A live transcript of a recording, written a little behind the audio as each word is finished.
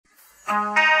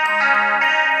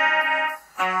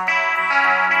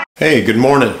Hey, good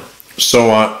morning.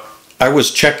 So I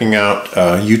was checking out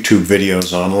YouTube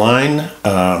videos online,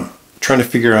 trying to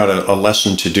figure out a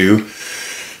lesson to do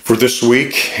for this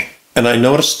week, and I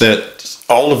noticed that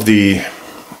all of the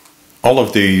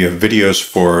videos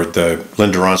for the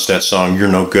Linda Ronstadt song "You're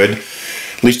No Good,"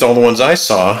 at least all the ones I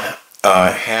saw,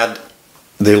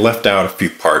 they left out a few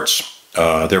parts.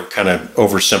 They were kind of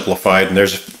oversimplified, and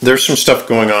there's some stuff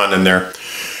going on in there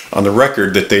on the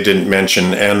record that they didn't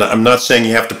mention. And I'm not saying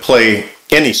you have to play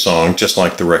any song just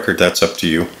like the record, that's up to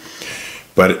you.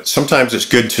 But sometimes it's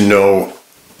good to know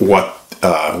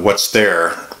what's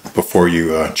there before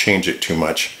you change it too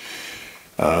much.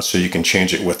 So you can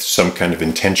change it with some kind of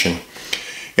intention.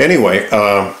 Anyway,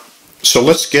 so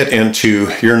let's get into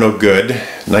 "You're No Good,"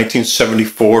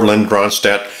 1974, Linda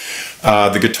Ronstadt.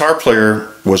 The guitar player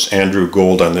was Andrew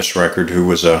Gold on this record, who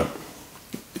was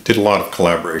did a lot of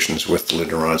collaborations with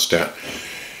Linda Ronstadt.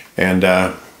 And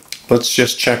let's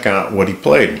just check out what he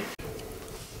played.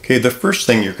 Okay, the first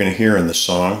thing you're going to hear in the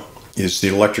song is the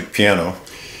electric piano,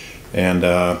 and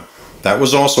that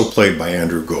was also played by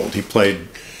Andrew Gold. He played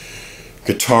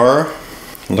guitar,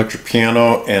 electric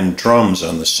piano, and drums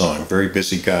on the song. Very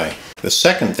busy guy. The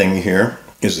second thing you hear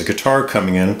is the guitar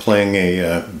coming in, playing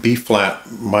a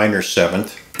B-flat minor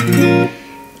 7th,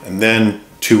 and then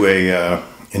to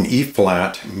an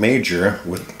E-flat major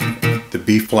with the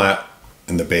B-flat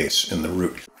and the bass in the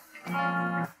root.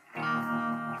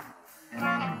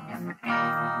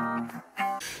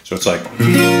 So it's like,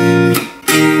 and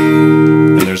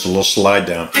there's a little slide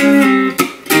down.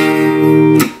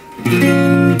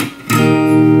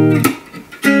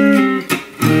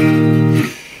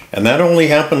 And that only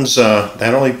happens,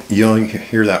 you only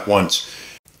hear that once.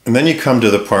 And then you come to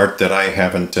the part that I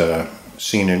haven't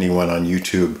seen anyone on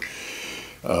YouTube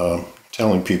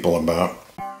telling people about.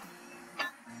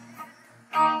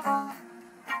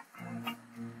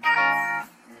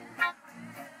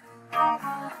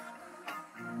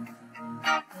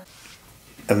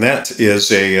 And that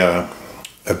is a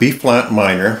B-flat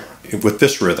minor with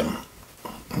this rhythm.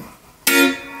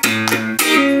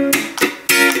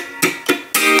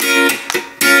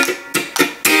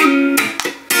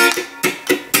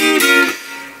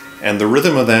 And the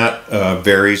rhythm of that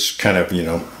varies kind of,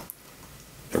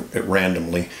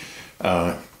 randomly.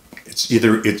 It's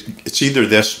either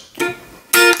this,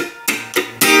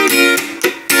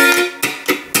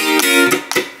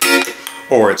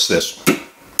 or it's this.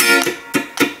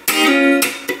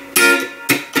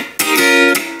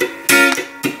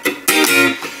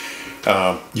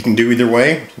 You can do either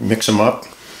way, mix them up,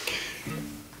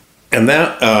 and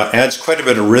that adds quite a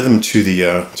bit of rhythm to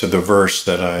the verse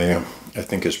that I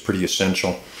think is pretty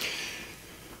essential.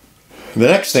 The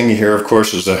next thing you hear, of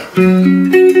course, is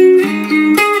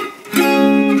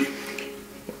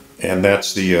and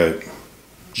that's the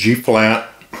G flat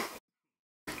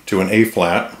to an A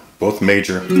flat, both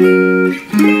major,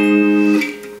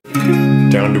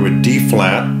 down to a D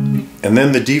flat, and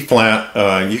then the D flat,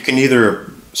 you can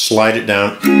either slide it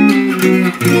down.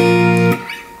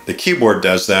 The keyboard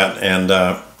does that, and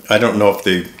I don't know if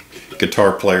the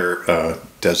guitar player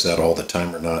does that all the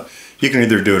time or not. You can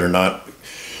either do it or not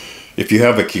if you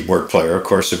have a keyboard player. Of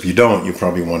course, if you don't, you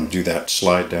probably want to do that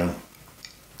slide down.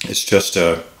 It's just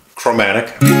a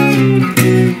chromatic,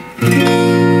 and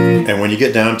when you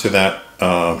get down to that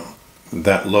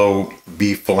that low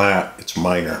B flat, it's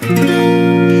minor,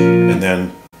 and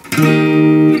then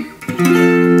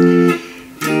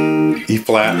E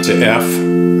flat to F,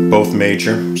 both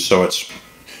major, so it's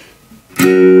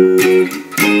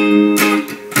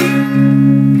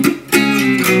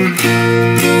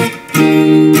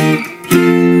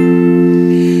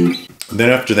then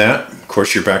after that, of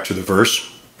course, you're back to the verse.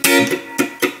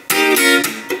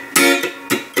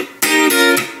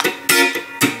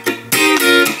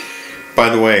 By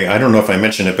the way, I don't know if I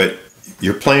mentioned it, but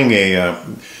you're playing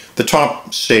the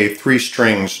top, say, 3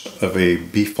 strings of a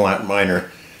B-flat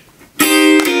minor,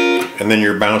 and then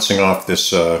you're bouncing off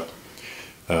this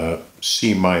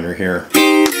C minor here,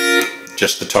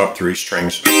 just the top 3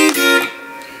 strings.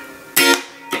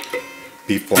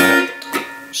 B-flat,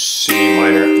 C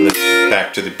minor, and then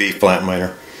back to the B-flat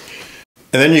minor.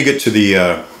 And then you get to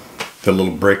the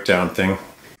little breakdown thing.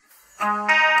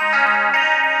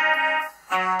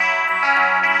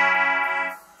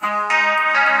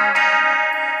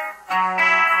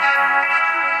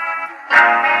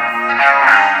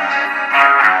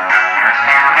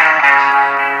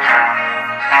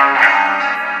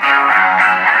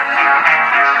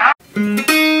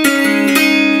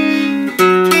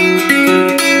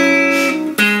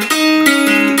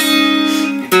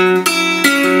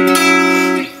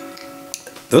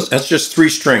 That's just 3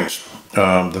 strings.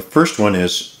 The first one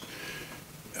is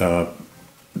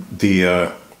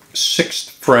the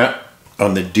 6th fret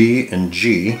on the D and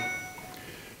G,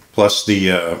 plus the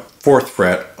 4th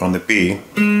fret on the B,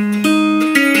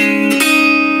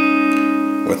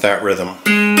 with that rhythm.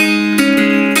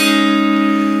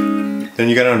 Then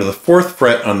you go down to the 4th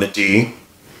fret on the D,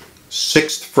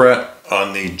 6th fret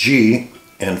on the G,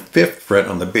 and 5th fret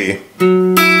on the B.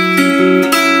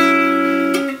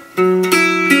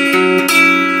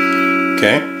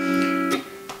 Okay,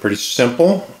 pretty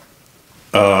simple.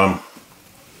 And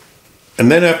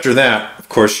then after that, of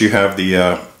course, you have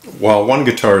the while one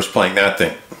guitar is playing that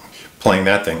thing,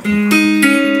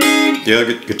 the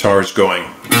other guitar is going.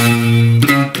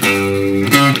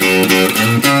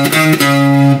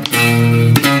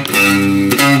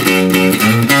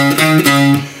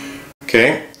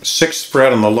 Okay, 6th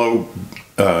fret on the low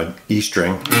E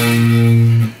string,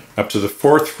 up to the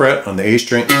 4th fret on the A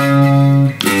string,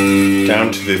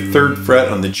 down to the 3rd fret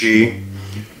on the G,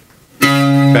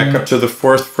 back up to the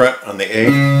 4th fret on the A,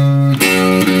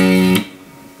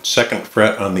 2nd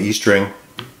fret on the E string,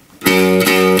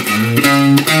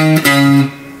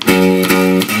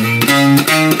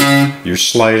 you're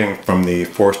sliding from the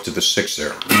 4th to the 6th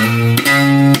there.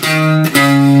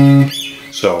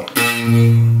 So,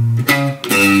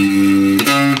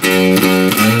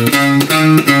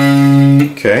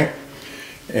 okay,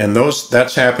 and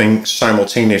that's happening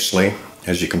simultaneously,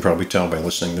 as you can probably tell by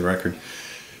listening to the record,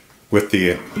 with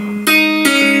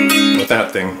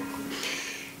that thing.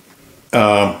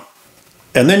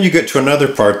 And then you get to another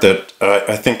part that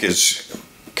I think is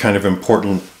kind of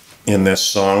important in this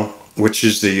song, which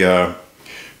is the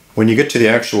when you get to the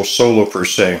actual solo per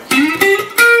se,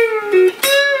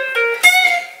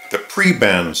 the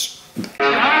pre-bends.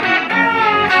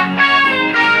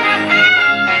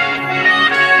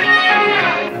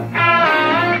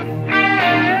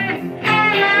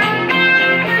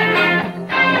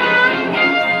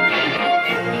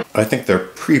 I think their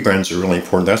pre-bends are really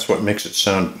important. That's what makes it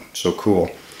sound so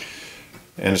cool.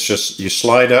 And it's just, you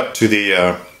slide up to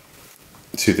the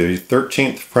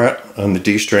 13th fret on the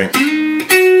D string,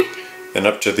 and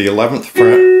up to the 11th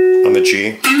fret on the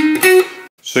G.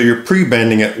 So you're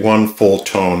pre-bending it one full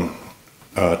tone,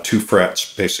 2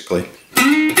 frets basically.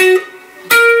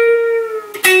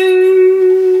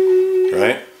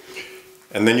 Right?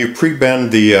 And then you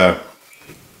pre-bend the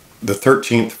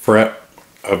 13th fret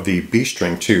of the B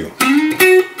string too.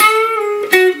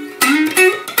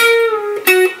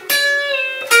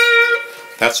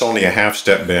 That's only a half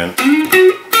step bend.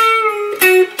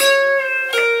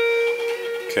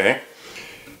 Okay,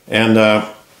 and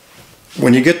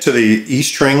when you get to the E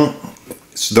string,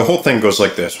 the whole thing goes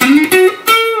like this.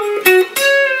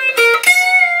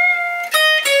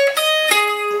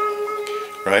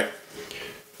 Right?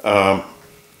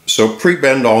 So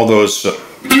pre-bend all those.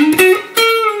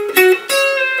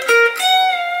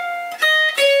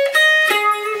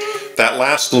 That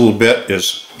last little bit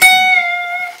is,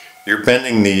 you're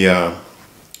bending the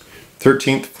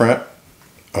 13th fret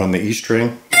on the E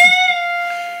string,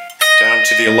 down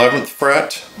to the 11th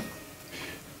fret,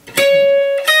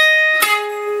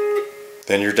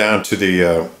 then you're down to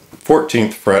the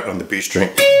 14th fret on the B string,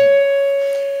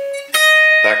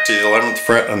 back to the 11th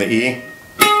fret on the E,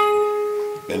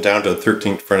 and down to the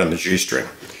 13th fret on the G string.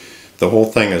 The whole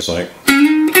thing is like,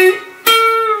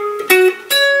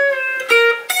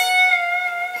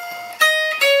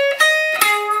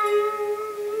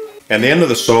 and the end of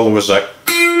the solo was like,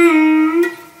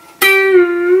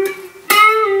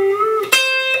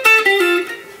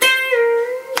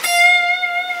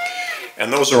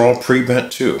 and those are all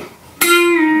pre-bent too.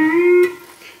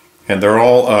 And they're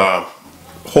all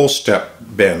whole step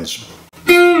bends.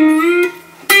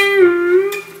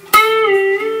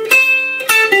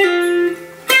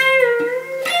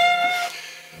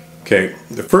 Okay,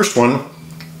 the first one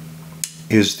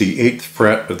is the 8th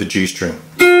fret of the G string.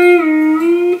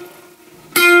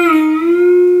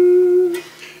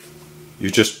 You're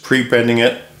just pre-bending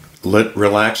it,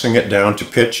 relaxing it down to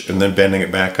pitch, and then bending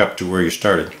it back up to where you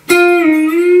started.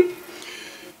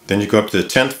 Then you go up to the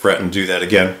 10th fret and do that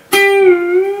again.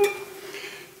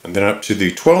 And then up to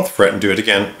the 12th fret and do it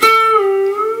again.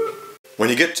 When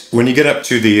you get up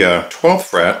to the 12th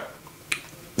fret,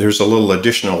 there's a little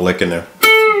additional lick in there.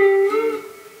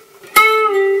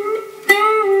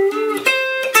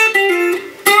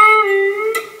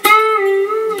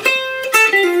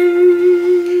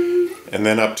 And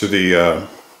then up to the,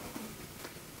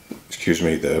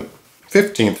 the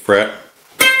 15th fret,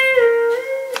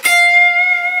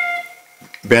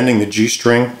 bending the G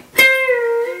string,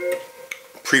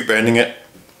 pre-bending it,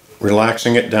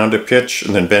 relaxing it down to pitch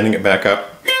and then bending it back up.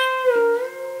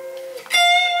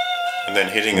 And then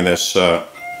hitting this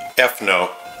F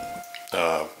note,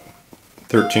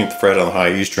 13th fret on the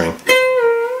high E string.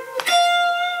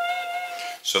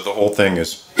 So the whole thing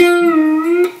is.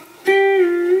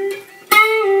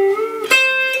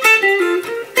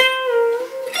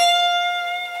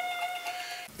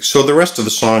 So the rest of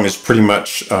the song is pretty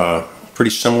much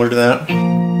pretty similar to that.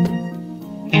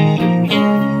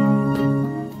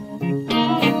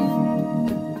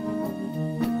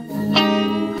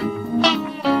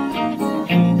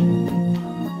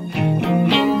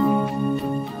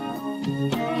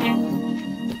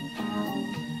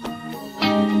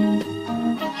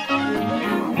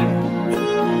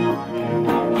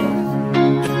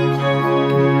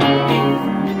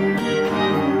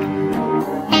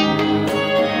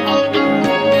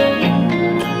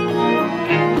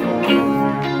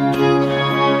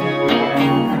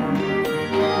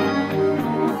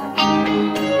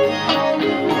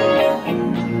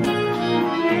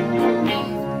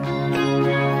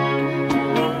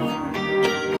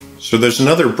 So there's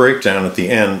another breakdown at the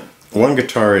end. One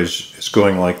guitar is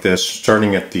going like this,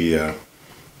 starting at the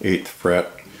 8th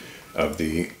fret of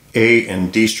the A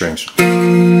and D strings.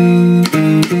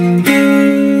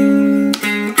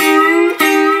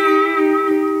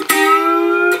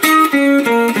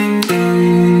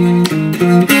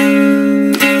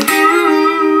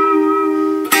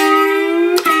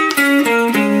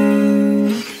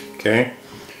 Okay,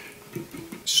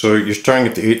 so you're starting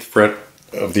at the 8th fret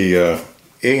of the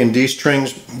A and D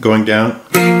strings, going down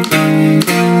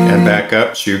and back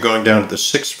up. So you're going down to the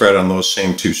 6th fret on those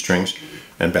same two strings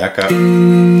and back up.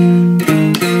 Then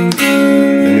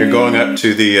you're going up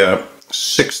to the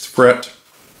 6th fret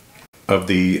of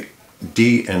the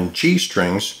D and G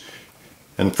strings,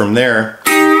 and from there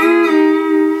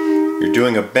you're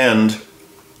doing a bend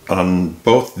on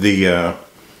both the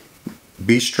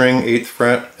B string 8th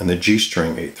fret and the G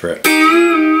string 8th fret at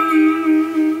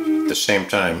the same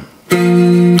time.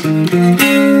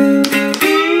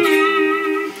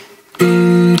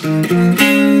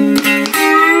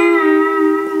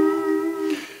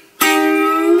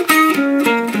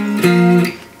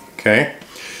 Okay,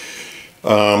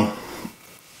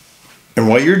 and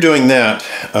while you're doing that,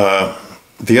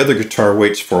 the other guitar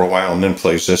waits for a while and then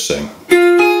plays this thing.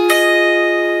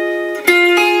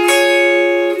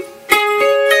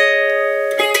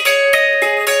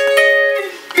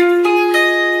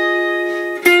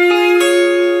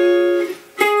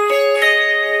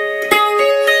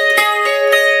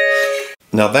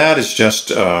 Now that is just,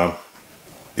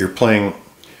 you're playing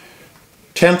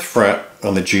 10th fret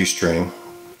on the G string,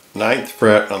 9th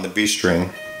fret on the B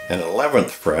string, and 11th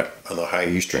fret on the high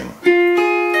E string.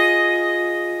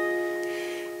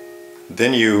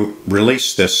 Then you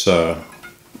release this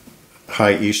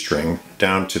high E string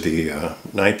down to the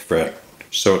 9th fret,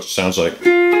 so it sounds like.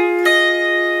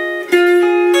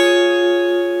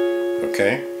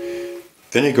 Okay,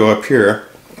 then you go up here,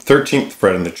 13th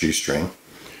fret on the G string,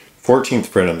 14th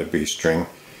fret on the B string,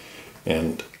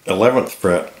 and 11th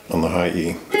fret on the high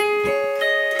E.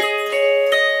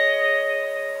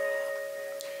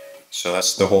 So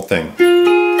that's the whole thing.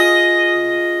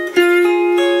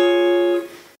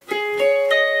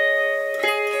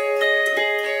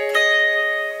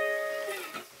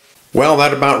 Well,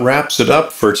 that about wraps it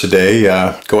up for today.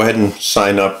 Go ahead and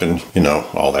sign up and, you know,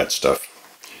 all that stuff,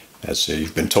 as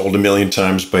you've been told a million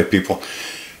times by people.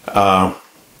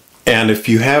 And if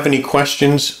you have any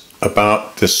questions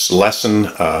about this lesson,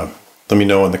 let me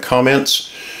know in the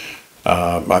comments.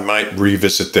 I might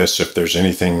revisit this if there's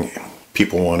anything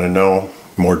people want to know,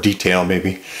 more detail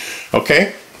maybe.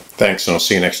 Okay, thanks, and I'll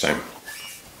see you next time.